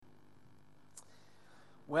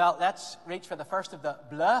Well, let's reach for the first of the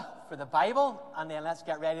blah for the Bible, and then let's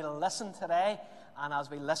get ready to listen today. And as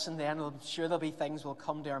we listen, then I'm sure there'll be things will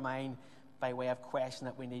come to our mind by way of question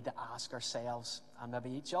that we need to ask ourselves and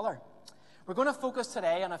maybe each other. We're going to focus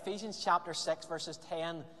today on Ephesians chapter 6, verses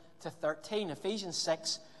 10 to 13. Ephesians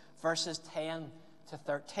 6, verses 10 to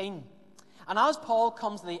 13. And as Paul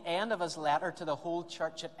comes to the end of his letter to the whole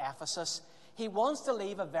church at Ephesus, he wants to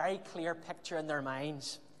leave a very clear picture in their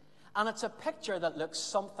minds. And it's a picture that looks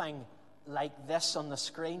something like this on the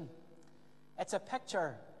screen. It's a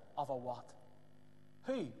picture of a what?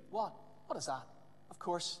 Who? What? What is that? Of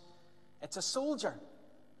course, it's a soldier.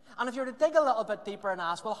 And if you were to dig a little bit deeper and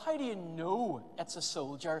ask, well, how do you know it's a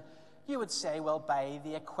soldier? You would say, well, by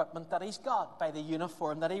the equipment that he's got, by the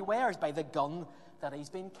uniform that he wears, by the gun that he's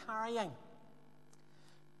been carrying.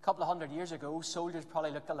 A couple of 100 years ago, soldiers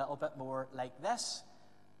probably looked a little bit more like this,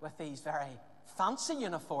 with these very fancy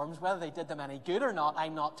uniforms. Whether they did them any good or not,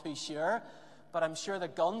 I'm not too sure. But I'm sure the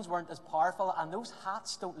guns weren't as powerful, and those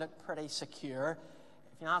hats don't look pretty secure.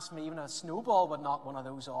 If you ask me, even a snowball would knock one of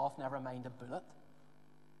those off, never mind a bullet.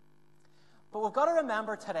 But we've got to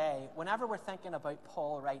remember today, whenever we're thinking about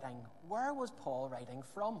Paul writing, where was Paul writing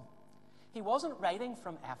from? He wasn't writing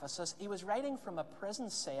from Ephesus. He was writing from a prison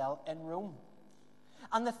cell in Rome.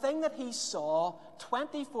 And the thing that he saw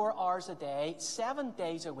 24 hours a day, 7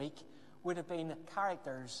 days a week, would have been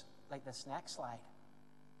characters like this next slide.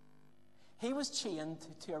 He was chained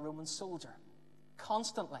to a Roman soldier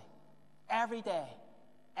constantly, every day,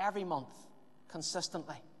 every month,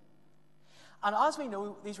 consistently. And as we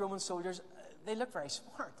know, these Roman soldiers, they look very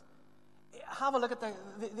smart. Have a look at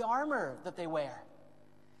the armor that they wear.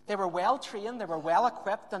 They were well trained, they were well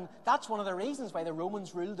equipped, and that's one of the reasons why the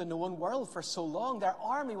Romans ruled the known world for so long. Their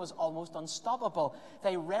army was almost unstoppable.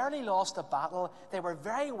 They rarely lost a battle, they were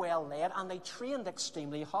very well led, and they trained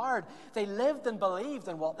extremely hard. They lived and believed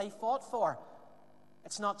in what they fought for.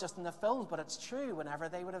 It's not just in the films, but it's true. Whenever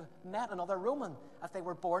they would have met another Roman, if they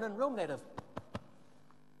were born in Rome, they'd have,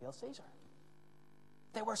 Hail Caesar.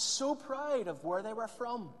 They were so proud of where they were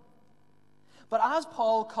from. But as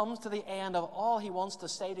Paul comes to the end of all he wants to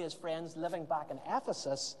say to his friends living back in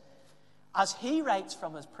Ephesus, as he writes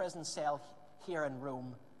from his prison cell here in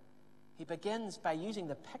Rome, he begins by using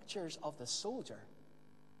the pictures of the soldier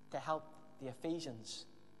to help the Ephesians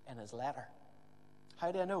in his letter.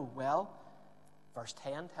 How do I know? Well, verse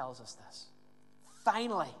 10 tells us this.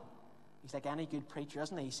 Finally, he's like any good preacher,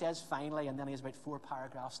 isn't he? He says finally, and then he has about 4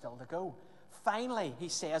 paragraphs still to go. Finally, he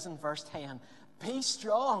says in verse 10, be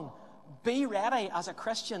strong. Be ready as a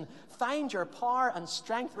Christian. Find your power and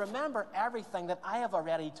strength. Remember everything that I have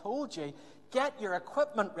already told you. Get your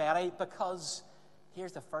equipment ready, because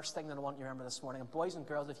here's the first thing that I want you to remember this morning. And boys and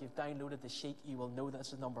girls, if you've downloaded the sheet, you will know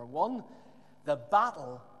this is number 1. The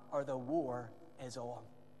battle or the war is on.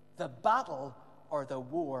 The battle or the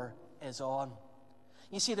war is on.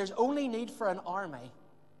 You see, there's only need for an army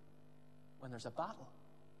when there's a battle.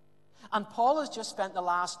 And Paul has just spent the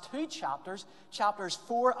last 2 chapters, chapters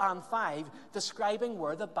 4 and 5, describing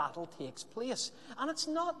where the battle takes place. And it's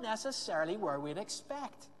not necessarily where we'd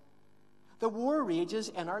expect. The war rages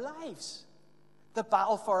in our lives. The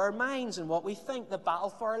battle for our minds and what we think, the battle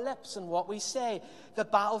for our lips and what we say, the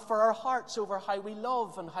battle for our hearts over how we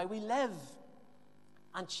love and how we live.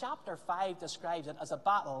 And chapter 5 describes it as a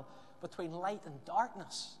battle between light and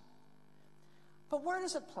darkness. But where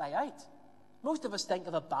does it play out? Most of us think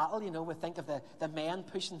of a battle, we think of the men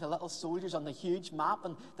pushing the little soldiers on the huge map,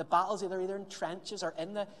 and the battles either in trenches or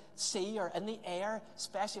in the sea or in the air,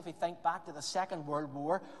 especially if we think back to the Second World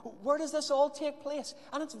War. Where does this all take place?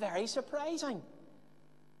 And it's very surprising.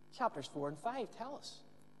 Chapters 4 and 5 tell us.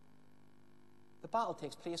 The battle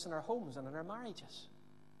takes place in our homes and in our marriages.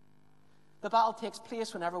 The battle takes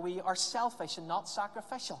place whenever we are selfish and not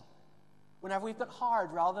sacrificial. Whenever we've got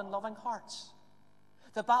hard rather than loving hearts.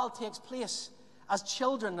 The battle takes place as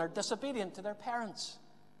children are disobedient to their parents.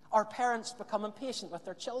 Our parents become impatient with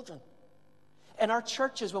their children. In our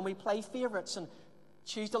churches, when we play favourites and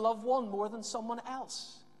choose to love one more than someone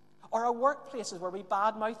else. Or our workplaces where we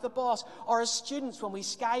badmouth the boss. Or as students when we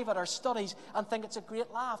skive at our studies and think it's a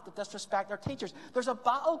great laugh to disrespect our teachers. There's a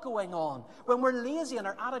battle going on when we're lazy in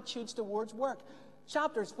our attitudes towards work.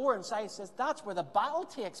 Chapters 4 and 5 says that's where the battle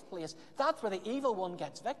takes place. That's where the evil one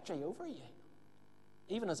gets victory over you.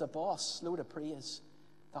 Even as a boss, slow to praise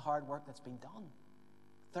the hard work that's been done.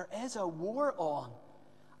 There is a war on,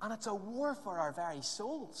 and it's a war for our very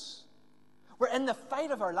souls. We're in the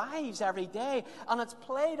fight of our lives every day, and it's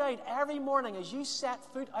played out every morning as you set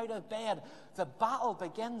foot out of bed. The battle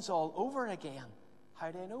begins all over again.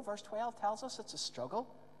 How do you know? Verse 12 tells us it's a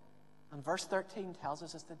struggle, and verse 13 tells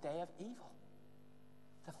us it's the day of evil.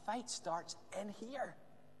 The fight starts in here,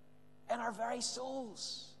 in our very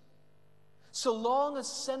souls. So long as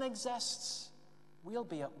sin exists, we'll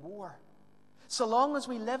be at war. So long as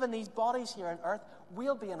we live in these bodies here on earth,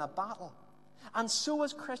 we'll be in a battle. And so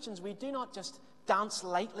as Christians, we do not just dance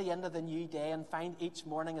lightly into the new day and find each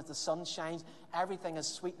morning as the sun shines, everything is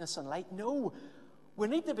sweetness and light. No, we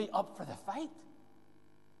need to be up for the fight.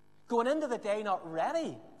 Going into the day not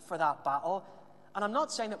ready for that battle. And I'm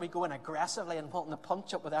not saying that we go in aggressively and wanting to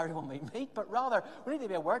punch up with everyone we meet, but rather we need to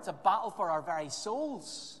be aware it's a battle for our very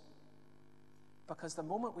souls. Because the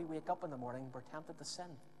moment we wake up in the morning, we're tempted to sin.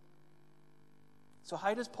 So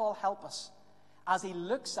how does Paul help us? As he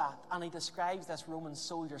looks at and he describes this Roman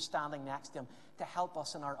soldier standing next to him to help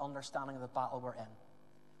us in our understanding of the battle we're in.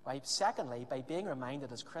 Right? Secondly, by being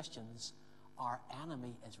reminded as Christians, our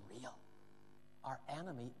enemy is real. Our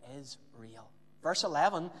enemy is real. Verse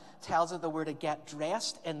 11 tells us that we're to get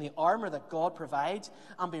dressed in the armor that God provides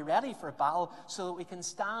and be ready for battle so that we can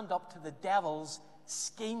stand up to the devil's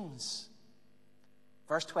schemes.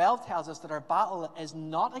 Verse 12 tells us that our battle is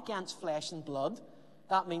not against flesh and blood.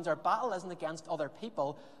 That means our battle isn't against other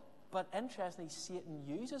people, but interestingly, Satan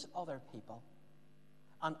uses other people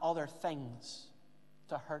and other things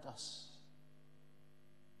to hurt us.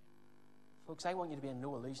 Folks, I want you to be in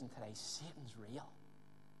no illusion today. Satan's real.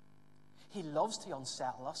 He loves to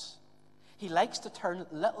unsettle us. He likes to turn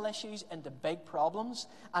little issues into big problems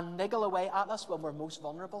and niggle away at us when we're most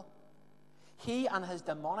vulnerable. He and his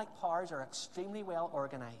demonic powers are extremely well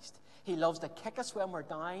organized. He loves to kick us when we're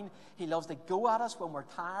down. He loves to go at us when we're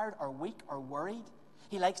tired or weak or worried.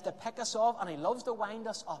 He likes to pick us off and he loves to wind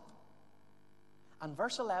us up. And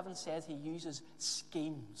verse 11 says he uses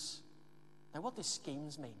schemes. Now, what do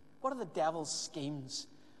schemes mean? What are the devil's schemes?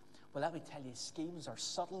 Well, let me tell you, schemes are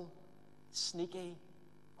subtle, sneaky,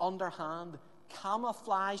 underhand,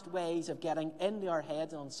 camouflaged ways of getting into our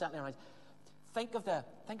heads and unsettling our minds. Think of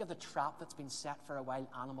the trap that's been set for a wild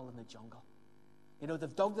animal in the jungle. You know,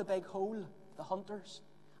 they've dug the big hole, the hunters,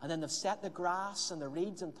 and then they've set the grass and the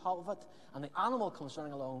reeds on top of it, and the animal comes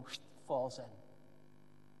running along, falls in.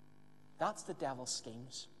 That's the devil's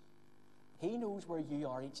schemes. He knows where you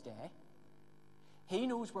are each day. He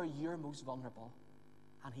knows where you're most vulnerable,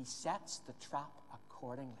 and he sets the trap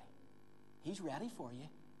accordingly. He's ready for you,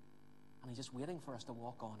 and he's just waiting for us to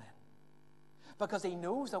walk on in. Because he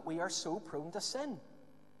knows that we are so prone to sin.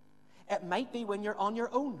 It might be when you're on your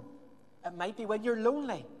own. It might be when you're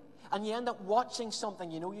lonely, and you end up watching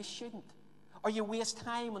something you know you shouldn't. Or you waste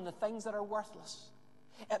time on the things that are worthless.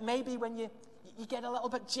 It may be when you get a little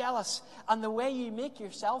bit jealous, and the way you make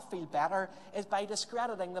yourself feel better is by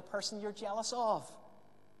discrediting the person you're jealous of.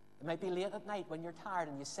 It might be late at night when you're tired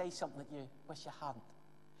and you say something that you wish you hadn't.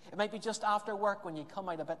 It might be just after work when you come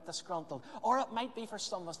out a bit disgruntled. Or it might be for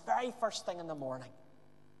some of us very first thing in the morning.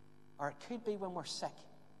 Or it could be when we're sick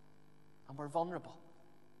and we're vulnerable.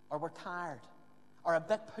 Or we're tired. Or a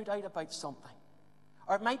bit put out about something.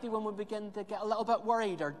 Or it might be when we begin to get a little bit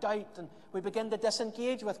worried or doubt and we begin to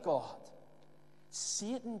disengage with God.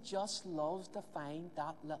 Satan just loves to find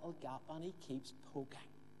that little gap, and he keeps poking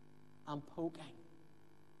and poking.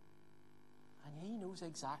 And he knows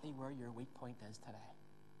exactly where your weak point is today.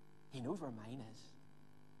 He knows where mine is,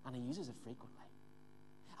 and he uses it frequently.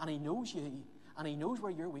 And he knows you, and he knows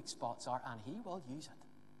where your weak spots are, and he will use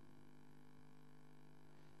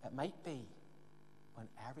it. It might be when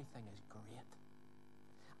everything is great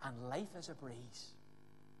and life is a breeze,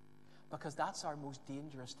 because that's our most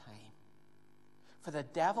dangerous time. For the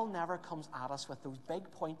devil never comes at us with those big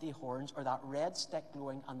pointy horns or that red stick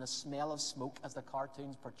glowing and the smell of smoke as the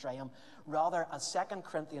cartoons portray him. Rather, as 2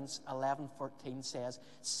 Corinthians 11:14 says,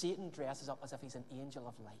 Satan dresses up as if he's an angel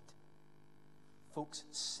of light. Folks,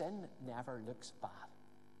 sin never looks bad.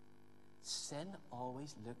 Sin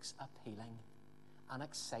always looks appealing and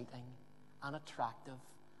exciting and attractive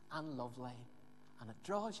and lovely, and it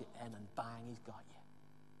draws you in and bang, he's got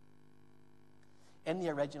you. In the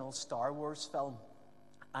original Star Wars film,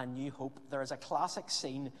 A New Hope, there is a classic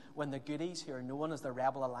scene when the goodies, who are known as the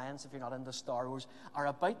Rebel Alliance, if you're not into Star Wars, are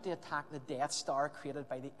about to attack the Death Star created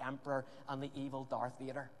by the Emperor and the evil Darth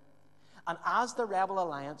Vader. And as the Rebel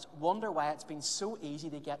Alliance wonder why it's been so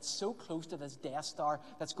easy to get so close to this Death Star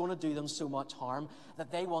that's going to do them so much harm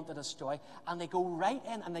that they want to destroy, and they go right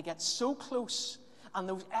in and they get so close, and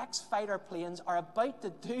those X-fighter planes are about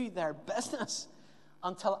to do their business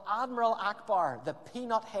until Admiral Akbar, the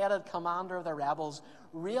peanut-headed commander of the rebels,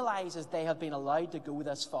 realizes they have been allowed to go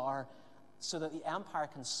this far so that the Empire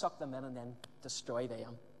can suck them in and then destroy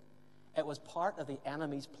them. It was part of the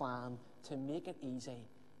enemy's plan to make it easy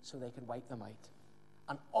so they could wipe them out.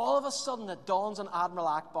 And all of a sudden it dawns on Admiral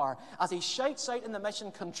Akbar as he shouts out in the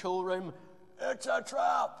mission control room, "It's a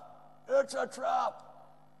trap! It's a trap!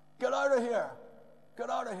 Get out of here! Get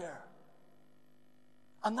out of here!"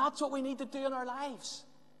 And that's what we need to do in our lives.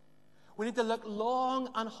 We need to look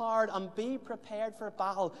long and hard and be prepared for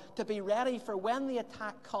battle, to be ready for when the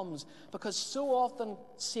attack comes, because so often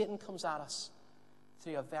Satan comes at us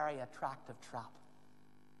through a very attractive trap.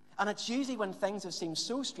 And it's usually when things have seemed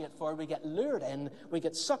so straightforward, we get lured in, we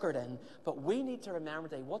get suckered in. But we need to remember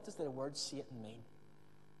today, what does the word Satan mean?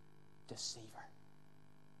 Deceiver.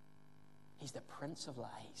 He's the prince of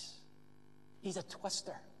lies. He's a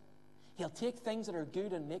twister. He'll take things that are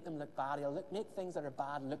good and make them look bad. He'll make things that are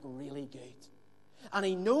bad look really good. And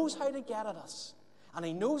he knows how to get at us. And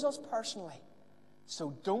he knows us personally.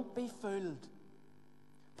 So don't be fooled.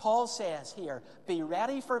 Paul says here, be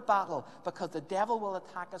ready for battle, because the devil will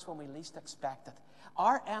attack us when we least expect it.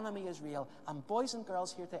 Our enemy is real. And boys and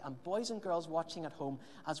girls here today, and boys and girls watching at home,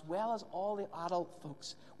 as well as all the adult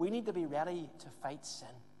folks, we need to be ready to fight sin.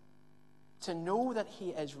 To know that he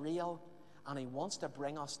is real and he wants to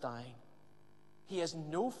bring us down. He is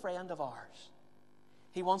no friend of ours.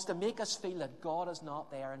 He wants to make us feel that God is not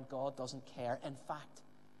there and God doesn't care. In fact,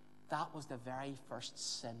 that was the very first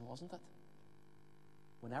sin, wasn't it?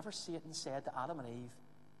 Whenever Satan said to Adam and Eve,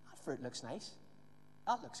 "That fruit looks nice.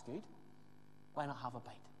 That looks good. Why not have a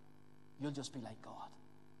bite? You'll just be like God."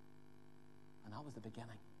 And that was the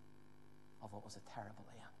beginning of what was a terrible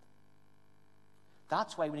end.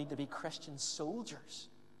 That's why we need to be Christian soldiers.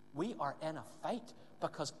 We are in a fight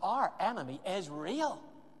because our enemy is real.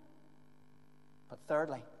 But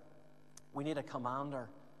thirdly, we need a commander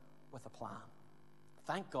with a plan.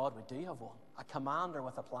 Thank God we do have one, a commander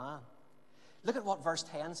with a plan. Look at what verse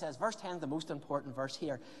 10 says. Verse 10 is the most important verse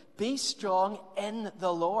here. Be strong in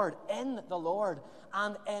the Lord,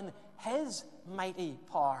 and in his mighty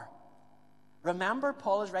power. Remember,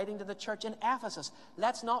 Paul is writing to the church in Ephesus.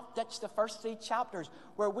 Let's not ditch the first 3 chapters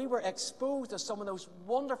where we were exposed to some of those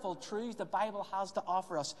wonderful truths the Bible has to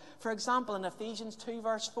offer us. For example, in Ephesians 2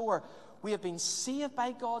 verse 4, we have been saved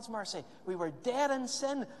by God's mercy. We were dead in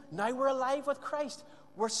sin. Now we're alive with Christ.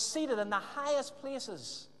 We're seated in the highest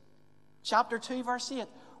places. Chapter 2 verse 8,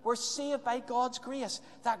 we're saved by God's grace.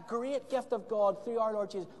 That great gift of God through our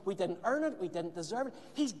Lord Jesus. We didn't earn it. We didn't deserve it.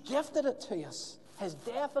 He's gifted it to us. His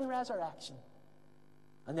death and resurrection.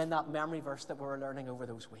 And then that memory verse that we were learning over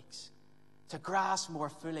those weeks. To grasp more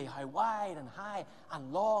fully how wide and high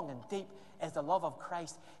and long and deep is the love of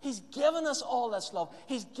Christ. He's given us all this love.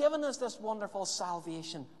 He's given us this wonderful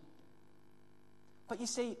salvation. But you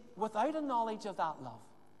see, without a knowledge of that love,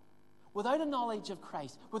 without a knowledge of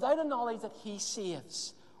Christ, without a knowledge that he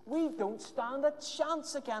saves, we don't stand a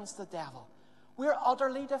chance against the devil. We're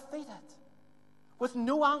utterly defeated. With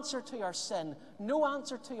no answer to our sin, no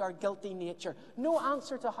answer to our guilty nature, no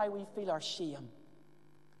answer to how we feel our shame.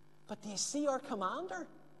 But do you see our commander?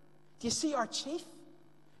 Do you see our chief?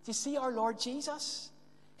 Do you see our Lord Jesus?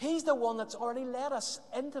 He's the one that's already led us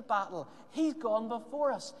into battle. He's gone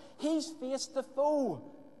before us. He's faced the foe.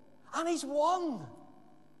 And he's won.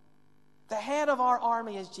 The head of our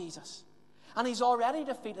army is Jesus. And he's already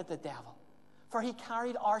defeated the devil. For he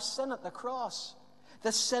carried our sin at the cross.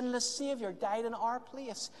 The sinless Savior died in our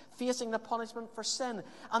place, facing the punishment for sin.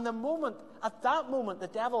 And at that moment, the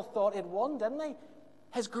devil thought he'd won, didn't he?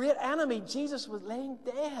 His great enemy, Jesus, was laying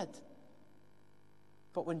dead.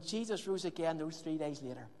 But when Jesus rose again those 3 days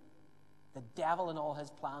later, the devil and all his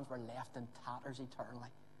plans were left in tatters eternally.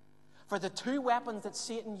 For the 2 weapons that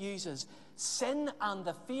Satan uses, sin and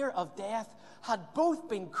the fear of death, had both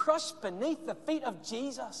been crushed beneath the feet of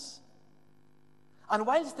Jesus. And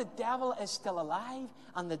whilst the devil is still alive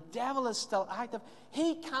and the devil is still active,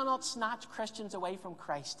 he cannot snatch Christians away from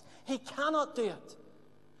Christ. He cannot do it.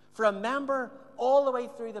 For remember, all the way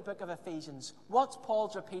through the book of Ephesians, what's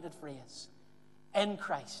Paul's repeated phrase? In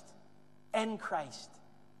Christ, in Christ,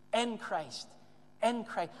 in Christ, in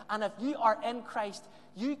Christ. And if you are in Christ,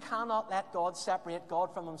 you cannot let God separate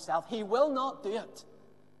God from himself. He will not do it.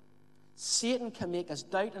 Satan can make us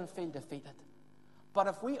doubt and feel defeated. But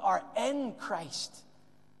if we are in Christ,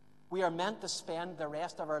 we are meant to spend the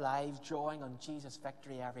rest of our lives drawing on Jesus'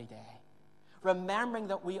 victory every day, remembering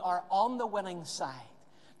that we are on the winning side.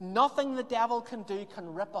 Nothing the devil can do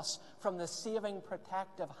can rip us from the saving,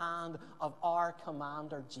 protective hand of our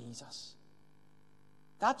commander, Jesus.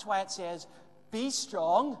 That's why it says, be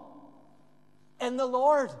strong in the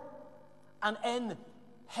Lord and in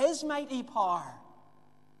his mighty power.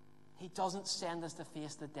 He doesn't send us to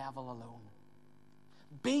face the devil alone.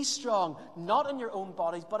 Be strong, not in your own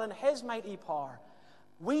bodies, but in his mighty power.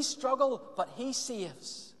 We struggle, but he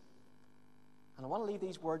saves. And I want to leave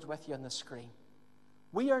these words with you on the screen.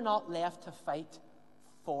 We are not left to fight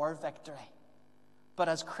for victory, but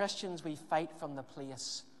as Christians, we fight from the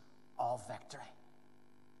place of victory.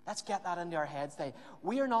 Let's get that into our heads today.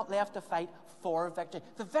 We are not left to fight for victory.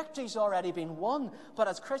 The victory's already been won, but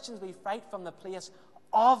as Christians, we fight from the place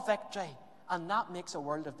of victory, and that makes a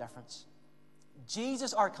world of difference.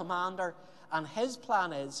 Jesus, our commander, and his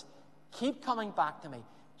plan is, keep coming back to me.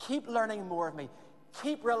 Keep learning more of me.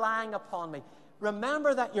 Keep relying upon me.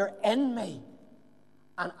 Remember that you're in me,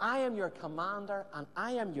 and I am your commander, and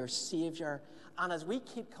I am your Savior. And as we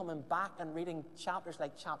keep coming back and reading chapters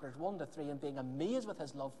like chapters 1 to 3 and being amazed with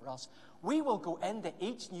his love for us, we will go into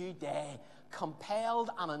each new day compelled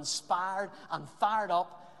and inspired and fired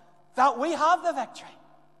up that we have the victory,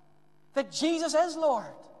 that Jesus is Lord.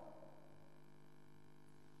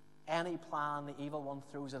 Any plan the evil one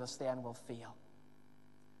throws at us then will fail.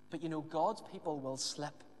 But you know, God's people will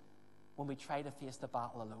slip when we try to face the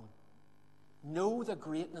battle alone. Know the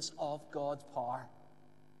greatness of God's power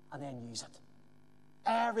and then use it.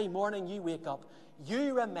 Every morning you wake up,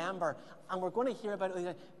 you remember, and we're going to hear about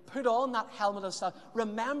it, put on that helmet of salvation.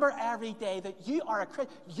 Remember every day that you are a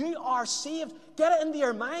Christian, you are saved. Get it into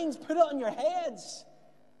your minds, put it on your heads,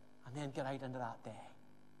 and then get out into that day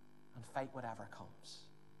and fight whatever comes.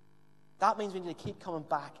 That means we need to keep coming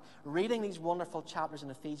back, reading these wonderful chapters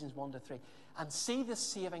in Ephesians 1 to 3, and see the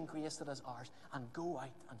saving grace that is ours, and go out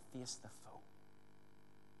and face the foe.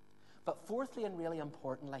 But fourthly, and really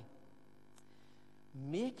importantly,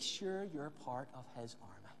 make sure you're part of his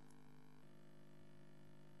army.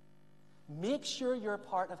 Make sure you're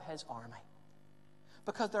part of his army.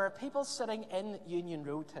 Because there are people sitting in Union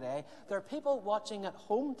Road today, there are people watching at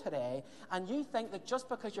home today, and you think that just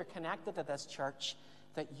because you're connected to this church,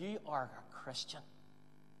 that you are a Christian.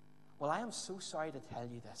 Well, I am so sorry to tell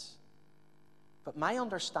you this, but my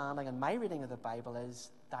understanding and my reading of the Bible is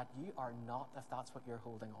that you are not, if that's what you're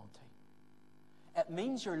holding on to. It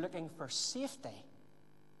means you're looking for safety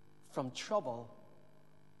from trouble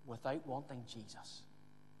without wanting Jesus.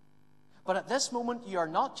 But at this moment, you are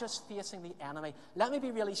not just facing the enemy. Let me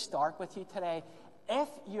be really stark with you today. If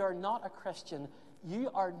you're not a Christian, you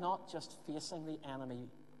are not just facing the enemy,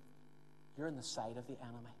 you're in the side of the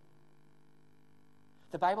enemy.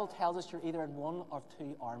 The Bible tells us you're either in one of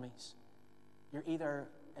two armies. You're either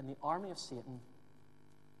in the army of Satan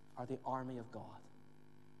or the army of God.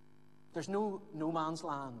 There's no man's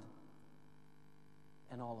land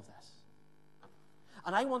in all of this.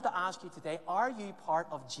 And I want to ask you today, are you part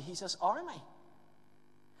of Jesus' army?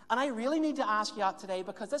 And I really need to ask you that today,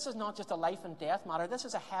 because this is not just a life and death matter. This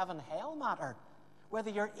is a heaven-hell matter. Whether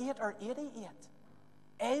you're 8 or 88.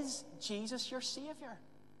 Is Jesus your Savior?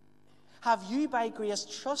 Have you, by grace,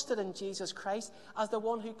 trusted in Jesus Christ as the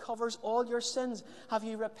one who covers all your sins? Have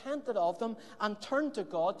you repented of them and turned to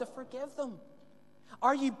God to forgive them?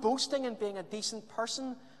 Are you boasting in being a decent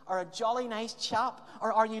person or a jolly nice chap?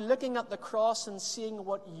 Or are you looking at the cross and seeing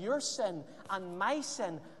what your sin and my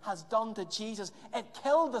sin has done to Jesus? It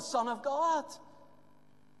killed the Son of God.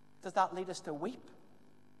 Does that lead us to weep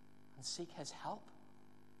and seek his help?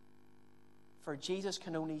 For Jesus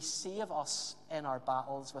can only save us in our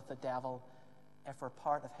battles with the devil if we're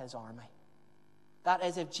part of his army. That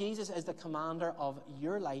is, if Jesus is the commander of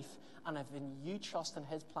your life and if you trust in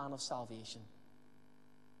his plan of salvation.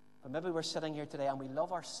 But maybe we're sitting here today and we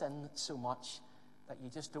love our sin so much that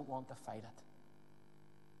you just don't want to fight it.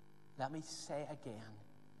 Let me say again,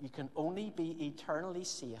 you can only be eternally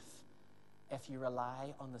safe if you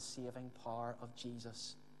rely on the saving power of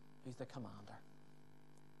Jesus, who's the commander.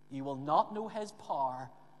 You will not know his power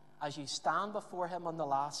as you stand before him on the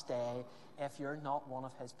last day if you're not one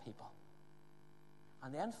of his people.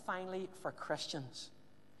 And then finally, for Christians,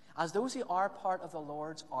 as those who are part of the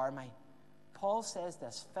Lord's army, Paul says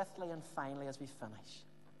this, fifthly and finally as we finish.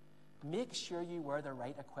 Make sure you wear the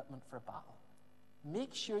right equipment for battle.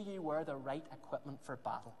 Make sure you wear the right equipment for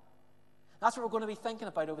battle. That's what we're going to be thinking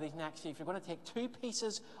about over these next few weeks. We're going to take 2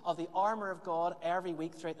 pieces of the armor of God every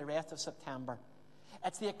week throughout the rest of September.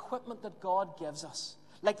 It's the equipment that God gives us.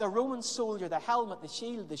 Like the Roman soldier, the helmet, the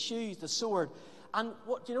shield, the shoes, the sword. And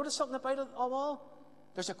what, do you notice something about it all?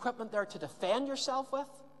 There's equipment there to defend yourself with.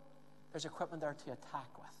 There's equipment there to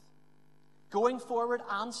attack with. Going forward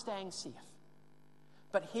and staying safe.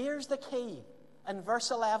 But here's the key. In verse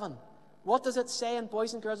 11, what does it say? And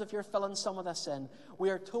boys and girls, if you're filling some of this in, we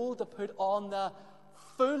are told to put on the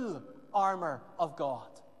full armor of God.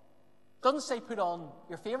 It doesn't say put on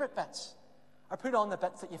your favorite bits. Or put on the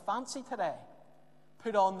bits that you fancy today.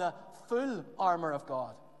 Put on the full armor of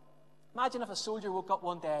God. Imagine if a soldier woke up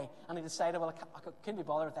one day and he decided, well, I couldn't be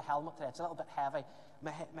bothered with the helmet today. It's a little bit heavy.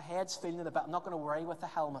 My head's feeling it a bit. I'm not going to worry with the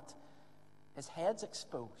helmet. His head's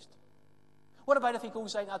exposed. What about if he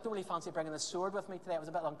goes out, I don't really fancy bringing a sword with me today. I was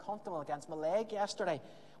a bit uncomfortable against my leg yesterday.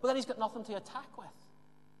 Well, then he's got nothing to attack with.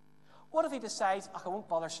 What if he decides, I won't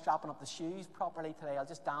bother strapping up the shoes properly today. I'll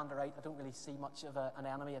just dander out. I don't really see much of an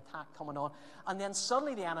enemy attack coming on. And then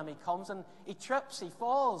suddenly the enemy comes and he trips, he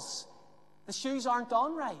falls. The shoes aren't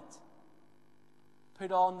on right.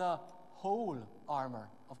 Put on the whole armour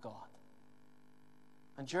of God.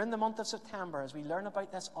 And during the month of September, as we learn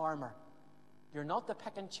about this armour, you're not to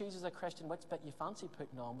pick and choose as a Christian which bit you fancy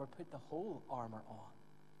putting on. We're put the whole armour on.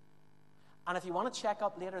 And if you want to check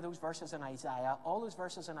up later those verses in Isaiah, all those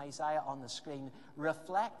verses in Isaiah on the screen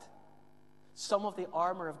reflect some of the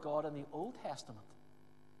armour of God in the Old Testament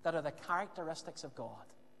that are the characteristics of God.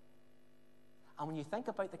 And when you think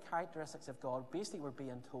about the characteristics of God, basically we're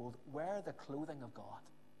being told, wear the clothing of God.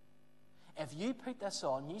 If you put this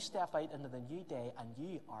on, you step out into the new day and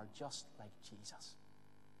you are just like Jesus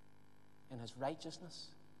in his righteousness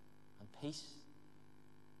and peace.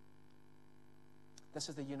 This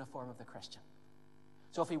is the uniform of the Christian.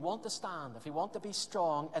 So if we want to stand, if we want to be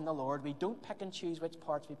strong in the Lord, we don't pick and choose which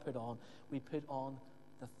parts we put on. We put on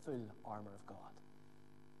the full armour of God.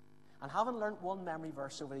 And having learnt one memory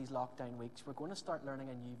verse over these lockdown weeks, we're going to start learning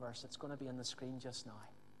a new verse. It's going to be on the screen just now.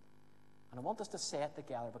 And I want us to say it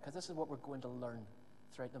together because this is what we're going to learn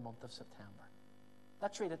throughout the month of September.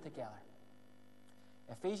 Let's read it together.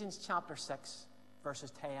 Ephesians chapter 6,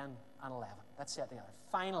 verses 10 and 11. Let's say it together.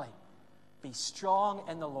 Finally, be strong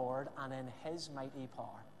in the Lord and in his mighty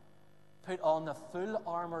power. Put on the full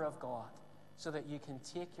armour of God so that you can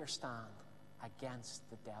take your stand against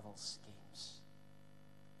the devil's schemes.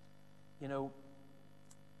 You know,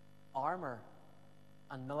 armour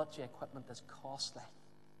and military equipment is costly.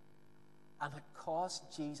 And it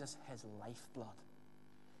cost Jesus his lifeblood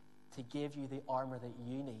to give you the armour that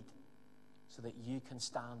you need so that you can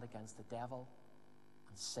stand against the devil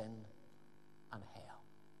and sin and hell.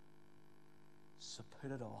 So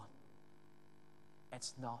put it on.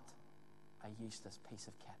 It's not a useless piece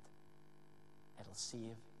of kit. It'll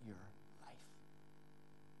save your life.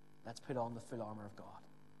 Let's put on the full armour of God,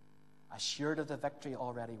 assured of the victory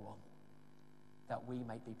already won, that we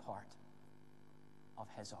might be part of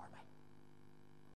his army.